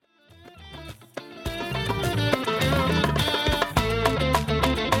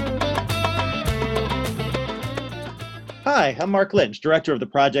Hi, I'm Mark Lynch, Director of the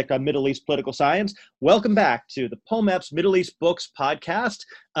Project on Middle East Political Science. Welcome back to the POMEPS Middle East Books podcast.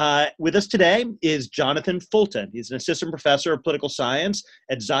 With us today is Jonathan Fulton. He's an assistant professor of political science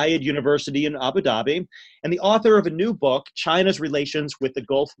at Zayed University in Abu Dhabi and the author of a new book, China's Relations with the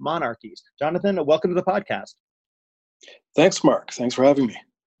Gulf Monarchies. Jonathan, welcome to the podcast. Thanks, Mark. Thanks for having me.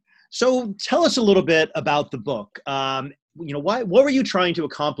 So tell us a little bit about the book. What were you trying to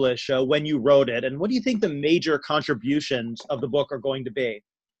accomplish when you wrote it, and what do you think the major contributions of the book are going to be?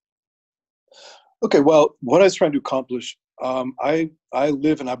 Okay, well, what I was trying to accomplish, I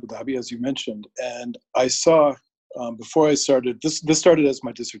live in Abu Dhabi, as you mentioned, and I saw before I started, this started as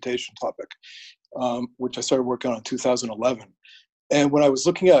my dissertation topic, which I started working on in 2011. And when I was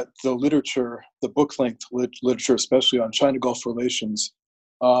looking at the literature, the book-length literature, especially on China-Gulf relations,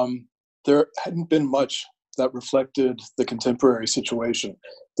 there hadn't been much that reflected the contemporary situation.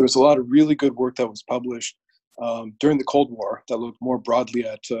 There was a lot of really good work that was published during the Cold War that looked more broadly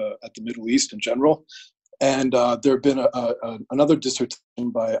at the Middle East in general. And there had been another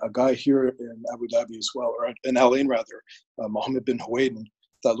dissertation by a guy here in Abu Dhabi as well, or in Al Ain rather, Mohammed bin Huwaiden,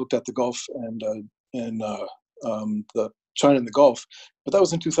 that looked at the Gulf and the China and the Gulf, but that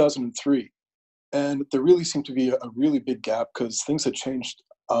was in 2003. And there really seemed to be a really big gap because things had changed,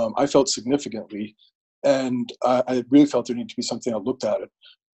 I felt, significantly. And I really felt there needed to be something that looked at it.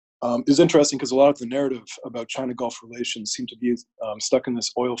 It was interesting because a lot of the narrative about China-Gulf relations seemed to be stuck in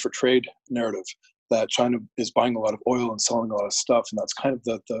this oil for trade narrative, that China is buying a lot of oil and selling a lot of stuff, and that's kind of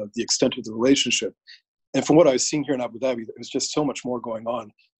the extent of the relationship. And from what I was seeing here in Abu Dhabi, there was just so much more going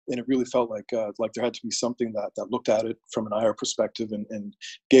on, and it really felt like there had to be something that looked at it from an IR perspective and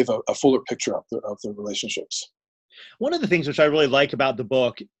gave a fuller picture of the relationships. One of the things which I really like about the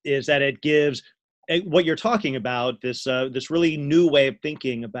book is that it gives what you're talking about, this really new way of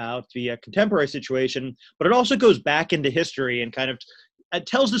thinking about the contemporary situation, but it also goes back into history and kind of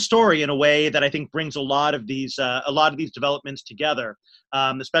tells the story in a way that I think brings a lot of these developments together,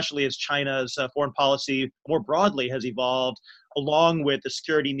 especially as China's foreign policy more broadly has evolved along with the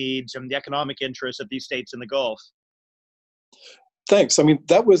security needs and the economic interests of these states in the Gulf. Thanks. I mean,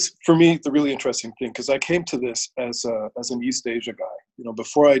 that was, for me, the really interesting thing, because I came to this as an East Asia guy. You know,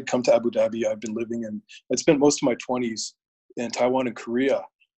 before I'd come to Abu Dhabi, I'd spent most of my 20s in Taiwan and Korea.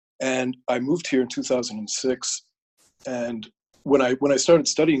 And I moved here in 2006. And when I started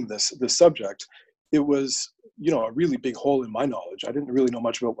studying this subject, it was, a really big hole in my knowledge. I didn't really know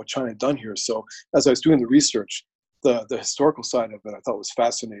much about what China had done here. So as I was doing the research, the historical side of it, I thought was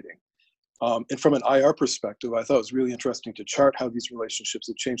fascinating. And from an IR perspective, I thought it was really interesting to chart how these relationships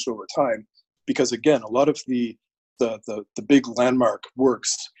have changed over time, because again, a lot of the big landmark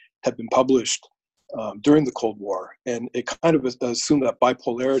works had been published during the Cold War, and it kind of assumed that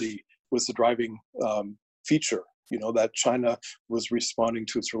bipolarity was the driving feature. That China was responding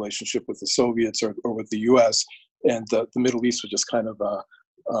to its relationship with the Soviets or with the U.S., and the Middle East was just kind of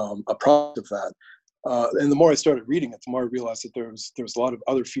a product of that. And the more I started reading it, the more I realized that there was a lot of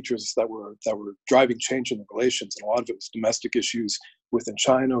other features that were driving change in the relations, and a lot of it was domestic issues within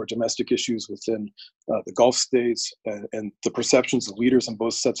China or domestic issues within the Gulf states, and the perceptions of leaders in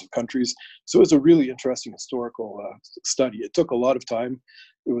both sets of countries. So it was a really interesting historical study. It took a lot of time.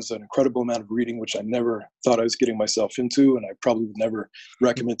 It was an incredible amount of reading, which I never thought I was getting myself into, and I probably would never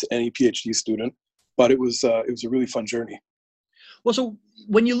recommend to any PhD student. But it was a really fun journey. Well, so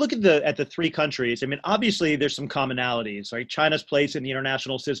when you look at the three countries, I mean, obviously there's some commonalities, right? China's place in the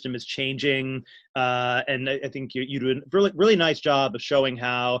international system is changing, and I think you do a really, really nice job of showing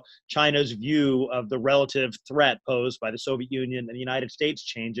how China's view of the relative threat posed by the Soviet Union and the United States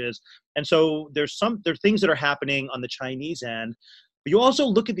changes. And so there are things that are happening on the Chinese end. But you also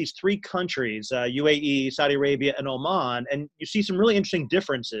look at these three countries, UAE, Saudi Arabia, and Oman, and you see some really interesting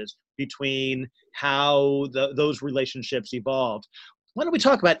differences between how those relationships evolved. Why don't we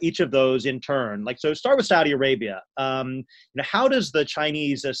talk about each of those in turn? So start with Saudi Arabia. How does the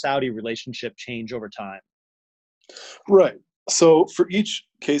Chinese-Saudi relationship change over time? Right. So for each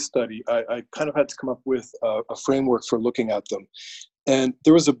case study, I kind of had to come up with a framework for looking at them. And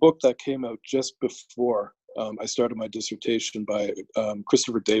there was a book that came out just before I started my dissertation by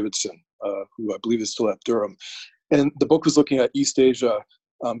Christopher Davidson, who I believe is still at Durham. And the book was looking at East Asia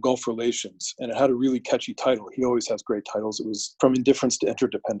Gulf relations, and it had a really catchy title. He always has great titles. It was From Indifference to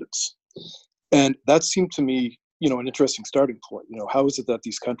Interdependence. And that seemed to me, an interesting starting point. How is it that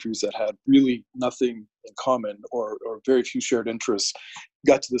these countries that had really nothing in common or very few shared interests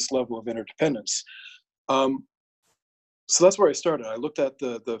got to this level of interdependence? So that's where I started. I looked at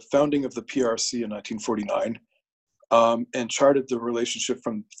the founding of the PRC in 1949 and charted the relationship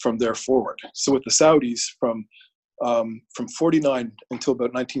from there forward. So with the Saudis, from from 49 until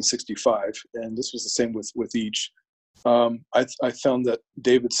about 1965, and this was the same with each. I found that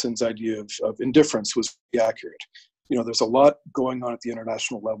Davidson's idea of indifference was accurate. There's a lot going on at the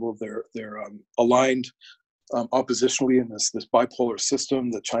international level. They're aligned oppositionally in this bipolar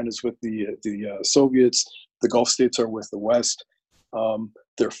system. That China's with the Soviets, the Gulf states are with the West.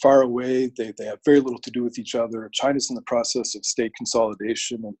 They're far away. They have very little to do with each other. China's in the process of state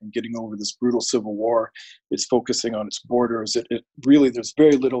consolidation and getting over this brutal civil war. It's focusing on its borders. It really, there's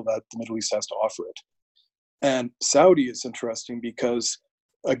very little that the Middle East has to offer it. And Saudi is interesting because,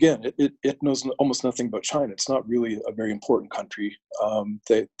 again, it knows almost nothing about China. It's not really a very important country.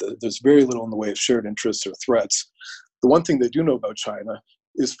 There's very little in the way of shared interests or threats. The one thing they do know about China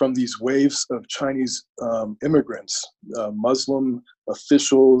is from these waves of Chinese immigrants, Muslim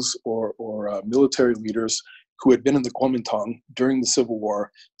officials or military leaders who had been in the Kuomintang during the Civil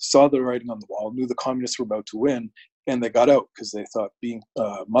War, saw the writing on the wall, knew the communists were about to win, and they got out because they thought being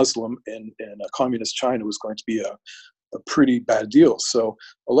Muslim in a communist China was going to be a pretty bad deal. So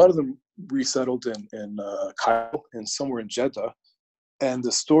a lot of them resettled in Cairo and somewhere in Jeddah. And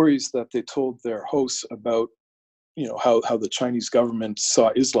the stories that they told their hosts about how the Chinese government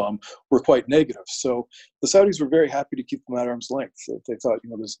saw Islam were quite negative. So the Saudis were very happy to keep them at arm's length. They thought,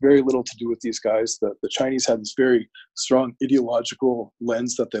 there's very little to do with these guys. The Chinese had this very strong ideological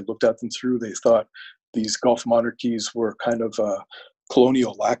lens that they looked at them through. They thought these Gulf monarchies were kind of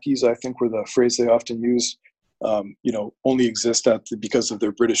colonial lackeys, I think were the phrase they often use, only exist because of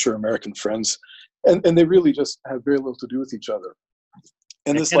their British or American friends. And they really just have very little to do with each other.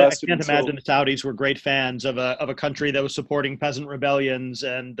 And this lasted I can't imagine the Saudis were great fans of a country that was supporting peasant rebellions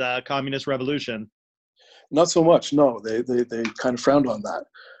and communist revolution. Not so much, no. They kind of frowned on that.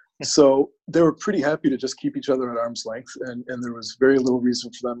 So they were pretty happy to just keep each other at arm's length, and there was very little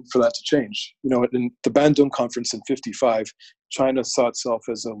reason for that to change. In the Bandung Conference in '55, China saw itself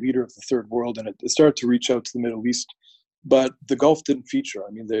as a leader of the third world, and it started to reach out to the Middle East. But the Gulf didn't feature.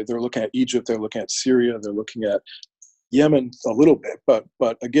 I mean, they're looking at Egypt, they're looking at Syria, they're looking at Yemen a little bit, but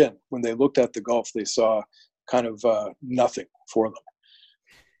again, when they looked at the Gulf, they saw kind of nothing for them.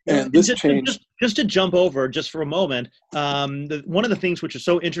 And this changed. Just to jump over just for a moment, one of the things which is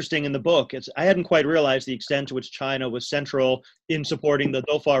so interesting in the book is I hadn't quite realized the extent to which China was central in supporting the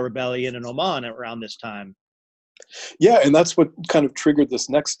Dhofar rebellion in Oman around this time. Yeah, and that's what kind of triggered this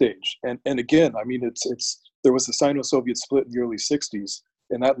next stage. And again, I mean, there was the Sino-Soviet split in the early '60s.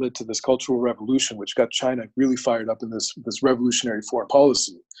 And that led to this Cultural Revolution, which got China really fired up in this revolutionary foreign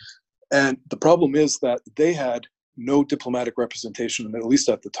policy. And the problem is that they had no diplomatic representation in the Middle East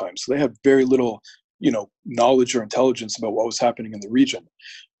at the time. So they had very little, knowledge or intelligence about what was happening in the region.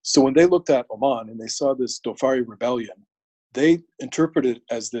 So when they looked at Oman and they saw this Dhofari rebellion, they interpreted it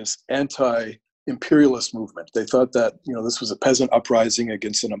as this anti-imperialist movement. They thought that, this was a peasant uprising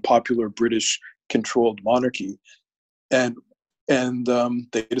against an unpopular British-controlled monarchy. And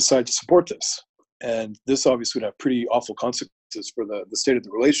they decided to support this. And this obviously would have pretty awful consequences for the state of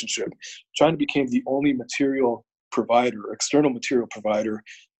the relationship. China became the only external material provider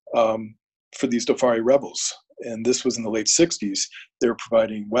for these Dhofari rebels. And this was in the late '60s. They were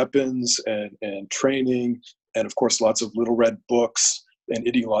providing weapons and training, and of course, lots of little red books and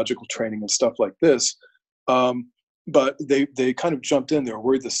ideological training and stuff like this. But they kind of jumped in. They were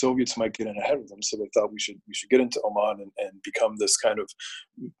worried the Soviets might get in ahead of them, so they thought we should get into Oman and become this kind of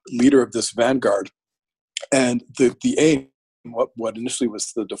leader of this vanguard. And the aim, what initially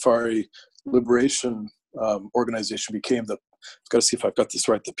was the Dhofari Liberation Organization, became I've got to see if I've got this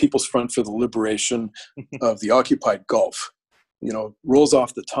right, the People's Front for the Liberation of the Occupied Gulf. Rolls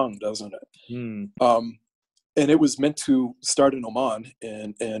off the tongue, doesn't it? Mm. And it was meant to start in Oman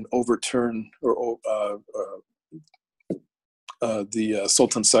and overturn the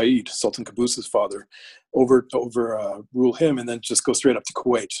Sultan Said, Sultan Qaboos's father, rule him, and then just go straight up to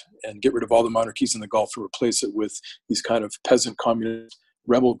Kuwait and get rid of all the monarchies in the Gulf and replace it with these kind of peasant communist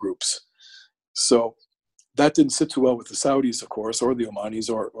rebel groups. So that didn't sit too well with the Saudis, of course, or the Omanis,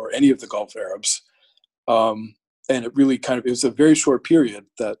 or any of the Gulf Arabs. And it really it was a very short period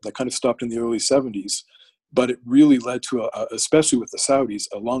that kind of stopped in the early '70s, but it really led to, especially with the Saudis,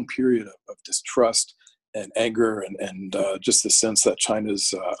 a long period of distrust and anger and just the sense that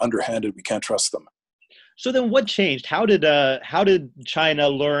China's underhanded. We can't trust them. So then what changed? How did China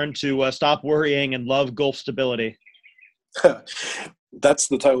learn to stop worrying and love Gulf stability? That's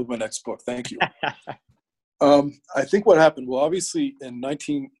the title of my next book. Thank you. I think what happened, well, obviously in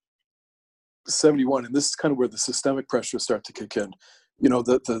 1971, and this is kind of where the systemic pressures start to kick in,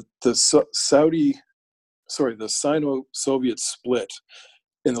 the Sino-Soviet split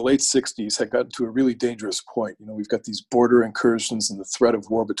in the late 60s had gotten to a really dangerous point. We've got these border incursions and the threat of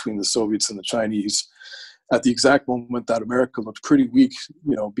war between the Soviets and the Chinese at the exact moment that America looked pretty weak,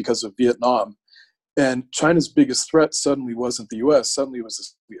 because of Vietnam. And China's biggest threat suddenly wasn't the US, suddenly it was the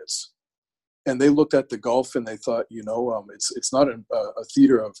Soviets. And they looked at the Gulf and they thought, it's not a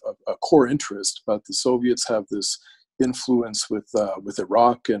theater of a core interest, but the Soviets have this influence with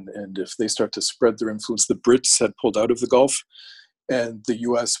Iraq, and if they start to spread their influence, the Brits had pulled out of the Gulf, and the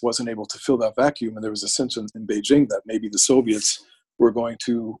U.S. wasn't able to fill that vacuum, and there was a sense in Beijing that maybe the Soviets were going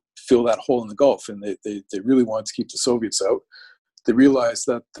to fill that hole in the Gulf, and they really wanted to keep the Soviets out. They realized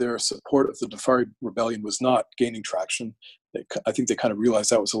that their support of the Darfur rebellion was not gaining traction. I think they kind of realized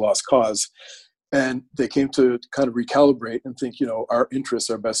that was a lost cause. And they came to kind of recalibrate and think, our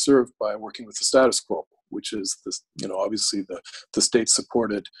interests are best served by working with the status quo, which is this, obviously the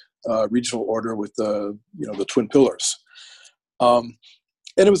state-supported regional order with the twin pillars. And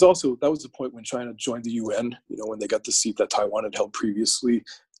it was also, that was the point when China joined the UN, when they got the seat that Taiwan had held previously,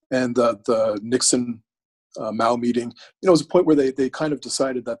 and the Nixon Mao meeting, it was a point where they kind of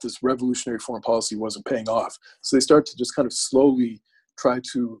decided that this revolutionary foreign policy wasn't paying off. So they started to just kind of slowly try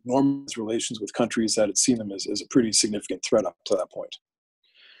to normalize relations with countries that had seen them as a pretty significant threat up to that point.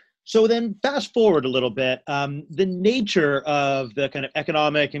 So then fast forward a little bit, the nature of the kind of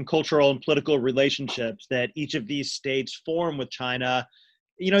economic and cultural and political relationships that each of these states form with China,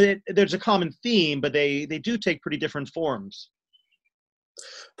 there's a common theme, but they do take pretty different forms.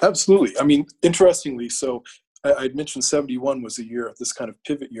 Absolutely. I mean, interestingly, so I'd mentioned 71 was the year, this kind of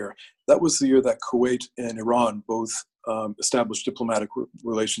pivot year. That was the year that Kuwait and Iran both established diplomatic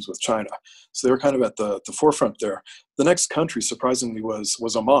relations with China. So they were kind of at the forefront there. The next country, surprisingly, was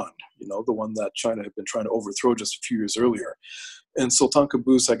Oman, the one that China had been trying to overthrow just a few years earlier. And Sultan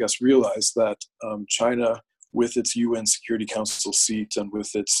Qaboos, I guess, realized that China, with its UN Security Council seat and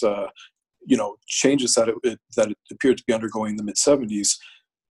with its changes that it appeared to be undergoing in the mid-70s,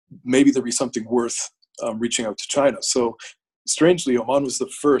 maybe there'd be something worth reaching out to China. So strangely, Oman was the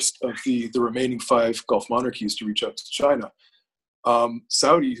first of the remaining 5 Gulf monarchies to reach out to China.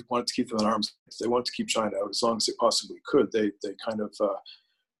 Saudi wanted to keep them at arm's length. They wanted to keep China out as long as they possibly could. They kind of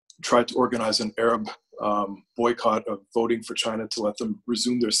tried to organize an Arab boycott of voting for China to let them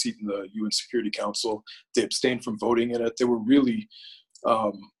resume their seat in the UN Security Council. They abstained from voting in it. They were really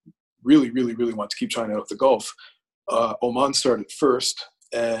want to keep China out of the Gulf. Oman started first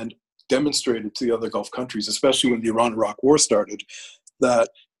and demonstrated to the other Gulf countries, especially when the Iran-Iraq war started, that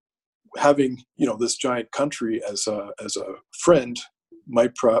having this giant country as a friend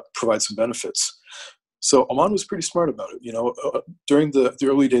might provide some benefits. So Oman was pretty smart about it. During the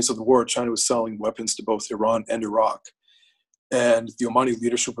early days of the war, China was selling weapons to both Iran and Iraq, and the Omani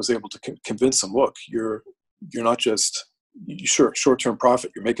leadership was able to convince them, look, you're not just short-term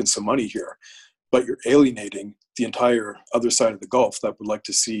profit, you're making some money here, but you're alienating the entire other side of the Gulf that would like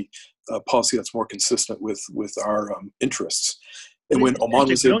to see a policy that's more consistent with our interests. And when Oman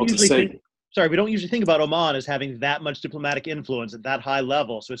was able to say... we don't usually think about Oman as having that much diplomatic influence at that high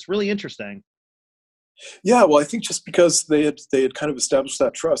level. So it's really interesting. Yeah, well, I think just because they had kind of established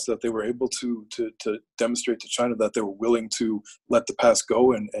that trust, that they were able to demonstrate to China that they were willing to let the past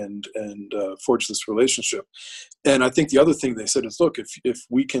go and forge this relationship. And I think the other thing they said is, look, if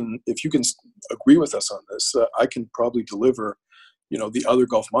you can agree with us on this, I can probably deliver, the other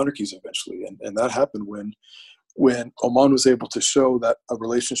Gulf monarchies eventually. And that happened when Oman was able to show that a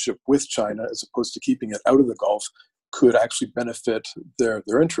relationship with China, as opposed to keeping it out of the Gulf, could actually benefit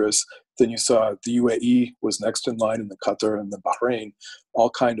their interests. Then you saw the UAE was next in line, and the Qatar and the Bahrain all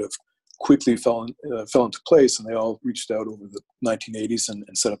kind of quickly fell into place, and they all reached out over the 1980s and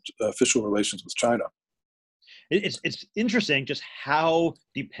set up official relations with China. It's interesting just how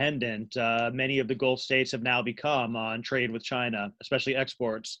dependent many of the Gulf states have now become on trade with China, especially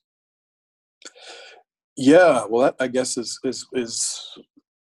exports. Yeah, well, that I guess is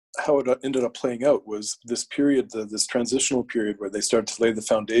how it ended up playing out. Was this period, this transitional period where they started to lay the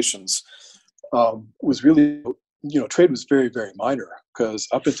foundations, was really, trade was very, very minor, because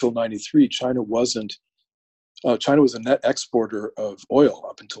up until 93, China was a net exporter of oil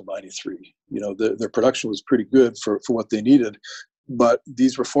up until 93. Their production was pretty good for what they needed, but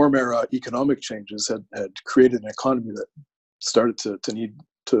these reform era economic changes had created an economy that started to need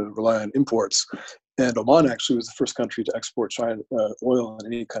to rely on imports. And Oman actually was the first country to export oil in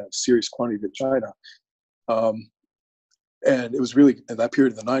any kind of serious quantity to China. And it was really in that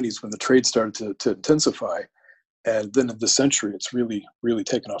period of the 90s when the trade started to intensify. And then in this century, it's really, really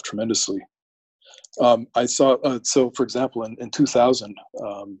taken off tremendously. I saw, so for example, in 2000,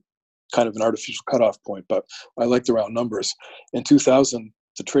 kind of an artificial cutoff point, but I like the round numbers. In 2000,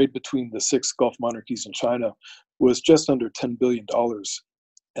 the trade between the 6 Gulf monarchies and China was just under $10 billion.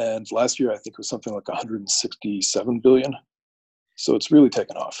 And last year, I think it was something like 167 billion. So it's really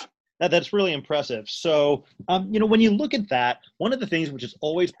taken off. That's really impressive. So, when you look at that, one of the things which has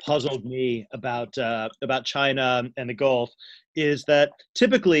always puzzled me about China and the Gulf is that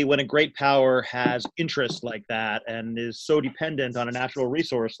typically when a great power has interests like that and is so dependent on a natural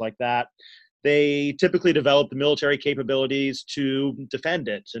resource like that, they typically develop the military capabilities to defend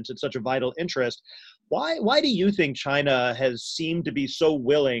it since it's such a vital interest. Why do you think China has seemed to be so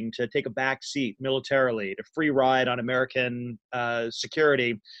willing to take a back seat militarily, to free ride on American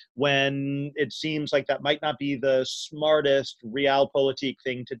security, when it seems like that might not be the smartest realpolitik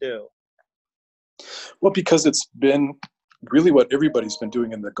thing to do? Well, because it's been really what everybody's been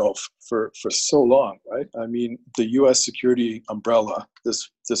doing in the Gulf for so long, right? I mean, the U.S. security umbrella, this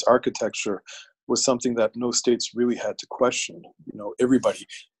architecture, was something that no states really had to question. Everybody,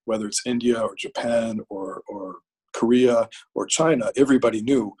 whether it's India or Japan or Korea or China, everybody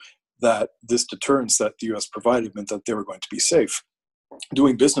knew that this deterrence that the U.S. provided meant that they were going to be safe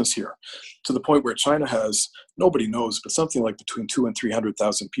doing business here, to the point where China has, nobody knows, but something like between 200,000 and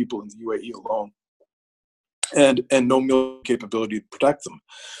 300,000 people in the UAE alone, and no military capability to protect them.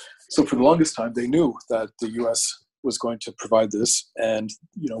 So for the longest time, they knew that the U.S. was going to provide this. And,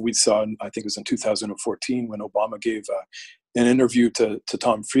 we saw, I think it was in 2014, when Obama gave an interview to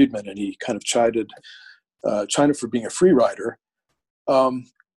Tom Friedman, and he kind of chided China for being a free rider.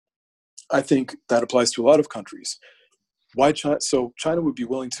 I think that applies to a lot of countries. Why China? So China would be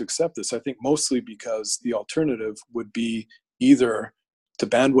willing to accept this, I think mostly because the alternative would be either to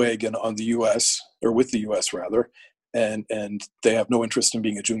bandwagon on the U.S., or with the U.S. rather, and they have no interest in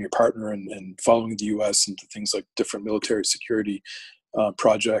being a junior partner and following the U.S. into things like different military security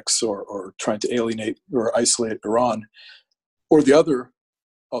projects, or trying to alienate or isolate Iran. Or the other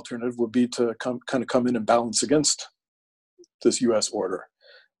alternative would be to come in and balance against this U.S. order.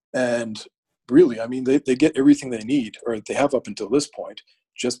 And really, I mean, they get everything they need, or they have up until this point,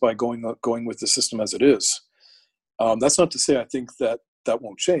 just by going with the system as it is. That's not to say I think that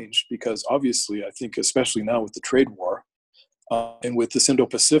won't change, because obviously I think, especially now with the trade war and with this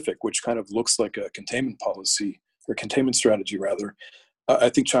Indo-Pacific, which kind of looks like a containment policy, or containment strategy rather, I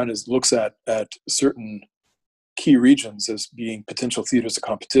think China looks at certain key regions as being potential theaters of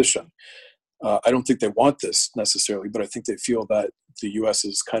competition. I don't think they want this necessarily, but I think they feel that the U.S.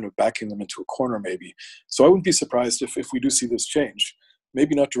 is kind of backing them into a corner maybe. So I wouldn't be surprised if we do see this change.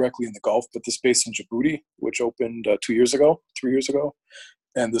 Maybe not directly in the Gulf, but this base in Djibouti, which opened 3 years ago,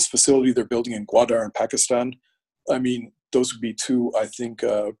 and this facility they're building in Gwadar in Pakistan. I mean, those would be two, I think,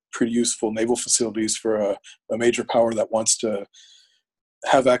 pretty useful naval facilities for a major power that wants to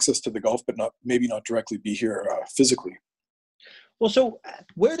have access to the Gulf, but maybe not directly be here physically. Well, so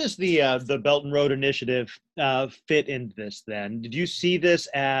where does the Belt and Road Initiative fit into this then? Did you see this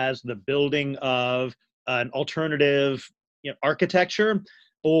as the building of an alternative architecture,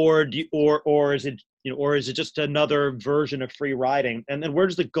 or is it just another version of free riding? And then where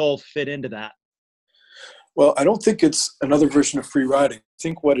does the Gulf fit into that? Well, I don't think it's another version of free riding. I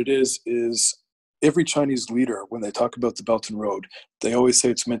think what it is every Chinese leader, when they talk about the Belt and Road, they always say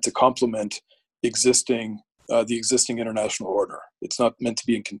it's meant to complement the existing international order. It's not meant to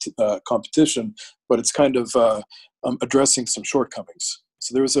be in competition, but it's kind of addressing some shortcomings.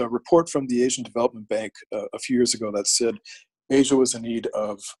 So there was a report from the Asian Development Bank a few years ago that said Asia was in need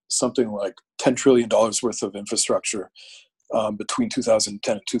of something like $10 trillion worth of infrastructure between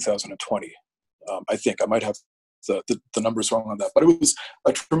 2010 and 2020. I think I might have the numbers wrong on that, but it was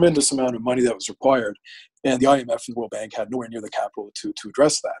a tremendous amount of money that was required, and the IMF and the World Bank had nowhere near the capital to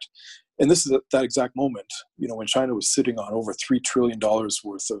address that. And this is at that exact moment, when China was sitting on over $3 trillion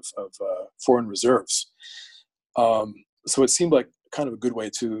worth of foreign reserves. So it seemed like kind of a good way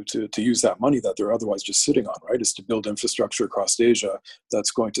to use that money that they're otherwise just sitting on, right? Is to build infrastructure across Asia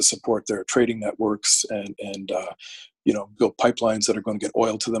that's going to support their trading networks and build pipelines that are going to get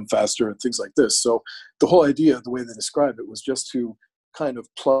oil to them faster and things like this. So the whole idea, the way they describe it, was just to kind of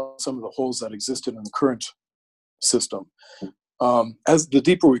plug some of the holes that existed in the current system. As the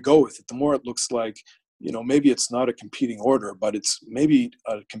deeper we go with it, the more it looks like, maybe it's not a competing order, but it's maybe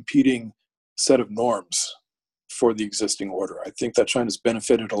a competing set of norms for the existing order. I think that China's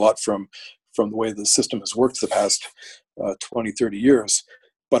benefited a lot from the way the system has worked the past 20, 30 years.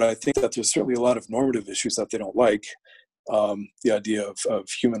 But I think that there's certainly a lot of normative issues that they don't like. The idea of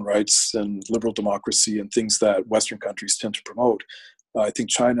human rights and liberal democracy and things that Western countries tend to promote. I think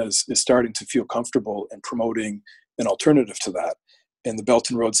China is starting to feel comfortable in promoting an alternative to that. And the Belt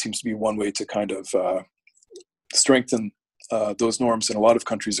and Road seems to be one way to kind of strengthen those norms in a lot of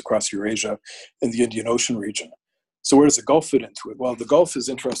countries across Eurasia and the Indian Ocean region. So where does the Gulf fit into it? Well, the Gulf is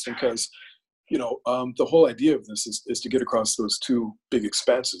interesting because, the whole idea of this is to get across those two big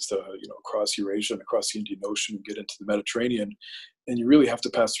expanses, across Eurasia and across the Indian Ocean and get into the Mediterranean. And you really have to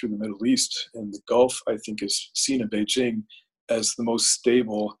pass through the Middle East. And the Gulf, I think, is seen in Beijing as the most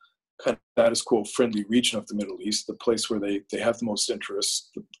stable, kind of status quo friendly region of the Middle East, the place where they have the most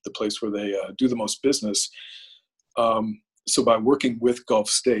interest, the place where they do the most business. So by working with Gulf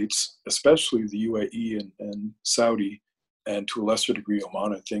states, especially the UAE and Saudi, and to a lesser degree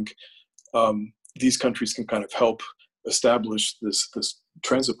Oman, I think, these countries can kind of help establish this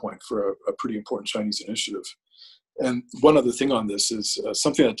transit point for a pretty important Chinese initiative. And one other thing on this is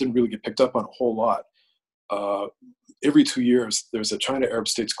something that didn't really get picked up on a whole lot. Every 2 years, there's a China Arab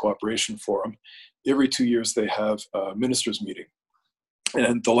States Cooperation Forum. Every 2 years, they have a ministers' meeting.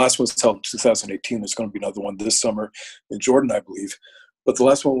 And the last one was held in 2018. There's going to be another one this summer in Jordan, I believe. But the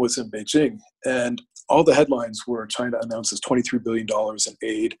last one was in Beijing. And all the headlines were China announces $23 billion in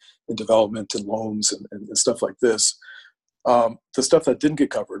aid and development and loans and stuff like this. The stuff that didn't get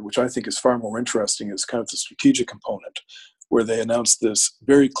covered, which I think is far more interesting, is kind of the strategic component, where they announced this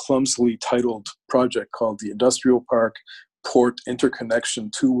very clumsily titled project called the Industrial Park Port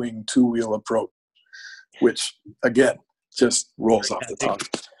Interconnection Two-Wing, Two-Wheel Approach, which, again, just rolls off the tongue.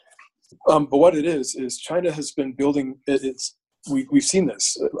 But what it is China has been building, we've seen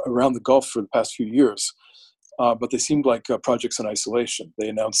this around the Gulf for the past few years, but they seemed like projects in isolation. They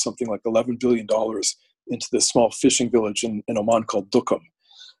announced something like $11 billion into this small fishing village in Oman called Duqm.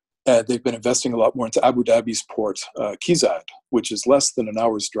 And they've been investing a lot more into Abu Dhabi's port, Kizad, which is less than an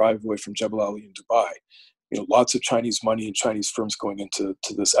hour's drive away from Jebel Ali in Dubai. Lots of Chinese money and Chinese firms going into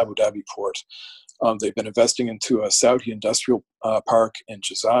this Abu Dhabi port. They've been investing into a Saudi industrial park in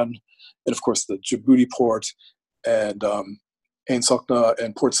Jazan, and of course the Djibouti port, and Ain Sokhna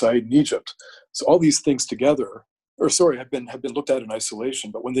and Port Said in Egypt. So all these things together, have been looked at in isolation.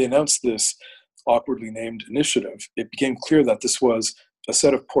 But when they announced this awkwardly named initiative, it became clear that this was a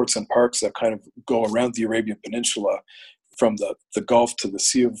set of ports and parks that kind of go around the Arabian Peninsula, from the Gulf to the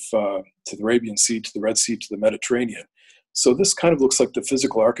to the Arabian Sea to the Red Sea to the Mediterranean. So this kind of looks like the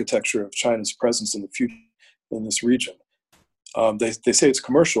physical architecture of China's presence in the future in this region. They say it's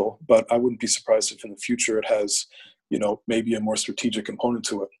commercial, but I wouldn't be surprised if in the future it has, maybe a more strategic component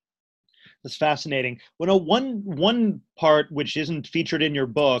to it. That's fascinating. Well, one part which isn't featured in your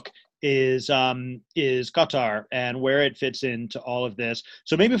book is Qatar and where it fits into all of this.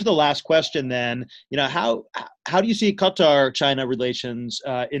 So maybe for the last question, then, how do you see Qatar-China relations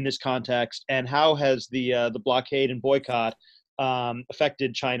in this context, and how has the blockade and boycott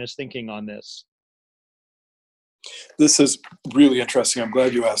affected China's thinking on this? This is really interesting. I'm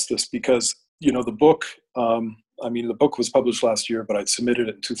glad you asked this because the book. The book was published last year, but I'd submitted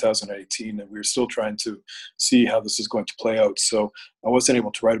it in 2018, and we were still trying to see how this is going to play out. So I wasn't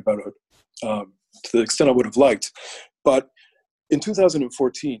able to write about it to the extent I would have liked. But in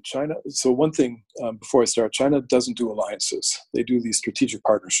 2014, China, so one thing before I start, China doesn't do alliances. They do these strategic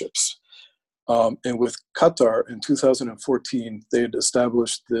partnerships. And with Qatar in 2014, they had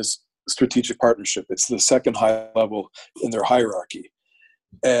established this strategic partnership. It's the second high level in their hierarchy.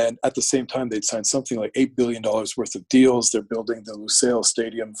 And at the same time, they'd signed something like $8 billion worth of deals. They're building the Lusail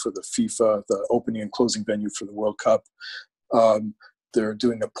Stadium for the FIFA, the opening and closing venue for the World Cup. They're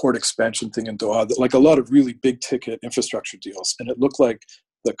doing a port expansion thing in Doha, like a lot of really big ticket infrastructure deals. And it looked like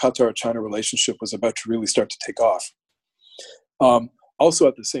the Qatar-China relationship was about to really start to take off. Also,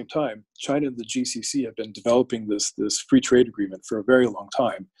 at the same time, China and the GCC have been developing this free trade agreement for a very long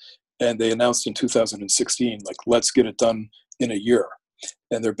time. And they announced in 2016, like, let's get it done in a year.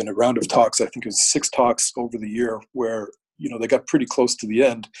 And there have been a round of talks, I think it was 6 talks over the year, where they got pretty close to the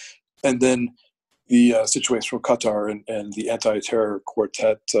end. And then the situation with Qatar and the anti-terror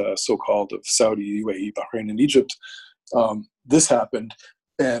quartet, so-called, of Saudi, UAE, Bahrain, and Egypt, this happened.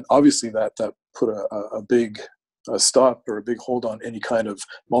 And obviously that put a big stop or a big hold on any kind of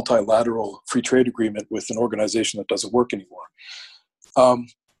multilateral free trade agreement with an organization that doesn't work anymore.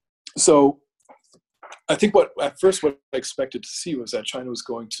 So I think what I expected to see was that China was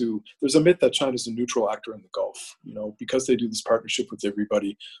going to, there's a myth that China's a neutral actor in the Gulf, because they do this partnership with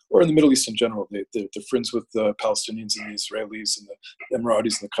everybody, or in the Middle East in general. They're friends with the Palestinians and the Israelis and the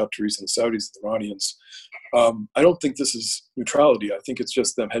Emiratis and the Qataris and the Saudis and the Iranians. I don't think this is neutrality. I think it's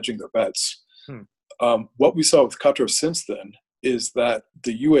just them hedging their bets. What we saw with Qatar since then is that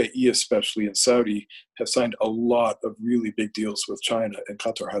the UAE, especially, and Saudi have signed a lot of really big deals with China, and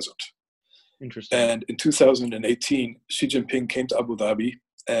Qatar hasn't. Interesting. And in 2018, Xi Jinping came to Abu Dhabi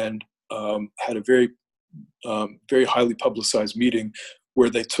and had a very very highly publicized meeting where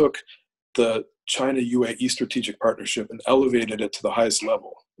they took the China-UAE strategic partnership and elevated it to the highest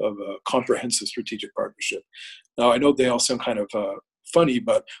level of a comprehensive strategic partnership. Now, I know they all sound kind of funny,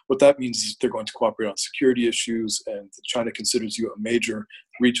 but what that means is they're going to cooperate on security issues, and China considers you a major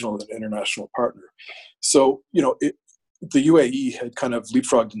regional and international partner. So, the UAE had kind of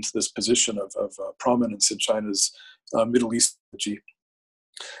leapfrogged into this position of prominence in China's Middle East strategy.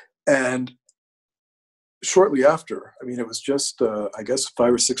 And shortly after, I mean, it was just, I guess,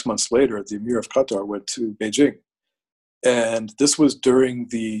 5 or 6 months later, the Emir of Qatar went to Beijing. And this was during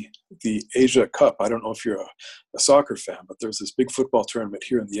the Asia Cup. I don't know if you're a soccer fan, but there's this big football tournament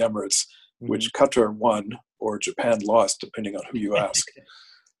here in the Emirates, which Qatar won or Japan lost, depending on who you ask.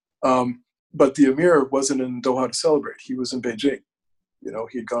 But the Emir wasn't in Doha to celebrate. He was in Beijing.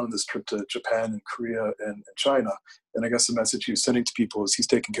 He had gone on this trip to Japan and Korea and China. And I guess the message he was sending to people is he's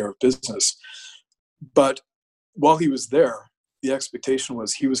taking care of business. But while he was there, the expectation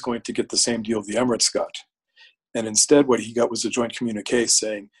was he was going to get the same deal the Emirates got. And instead, what he got was a joint communique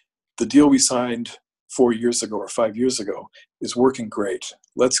saying, the deal we signed 4 years ago or 5 years ago is working great.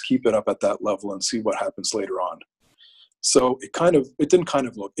 Let's keep it up at that level and see what happens later on. So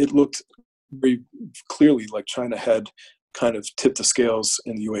it looked very clearly like China had kind of tipped the scales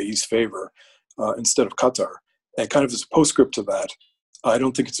in the UAE's favor instead of Qatar. And kind of as a postscript to that, I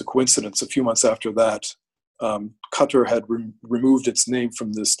don't think it's a coincidence. A few months after that, Qatar had removed its name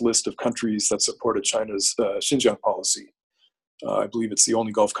from this list of countries that supported China's Xinjiang policy. I believe it's the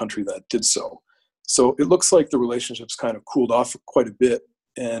only Gulf country that did so. So it looks like the relationship's kind of cooled off quite a bit.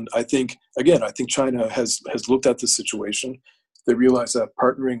 And I think China has looked at this situation. They realize that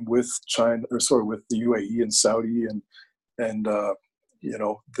partnering with with the UAE and Saudi and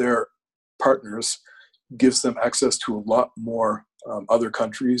their partners gives them access to a lot more other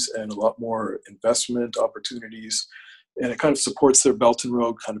countries and a lot more investment opportunities. And it kind of supports their Belt and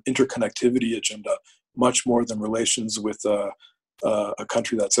Road kind of interconnectivity agenda much more than relations with a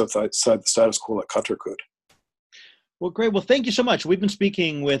country that's outside the status quo like Qatar could. Well, great. Well, thank you so much. We've been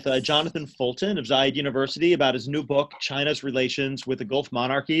speaking with Jonathan Fulton of Zayed University about his new book, China's Relations with the Gulf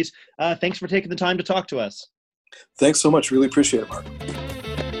Monarchies. Thanks for taking the time to talk to us. Thanks so much. Really appreciate it, Mark.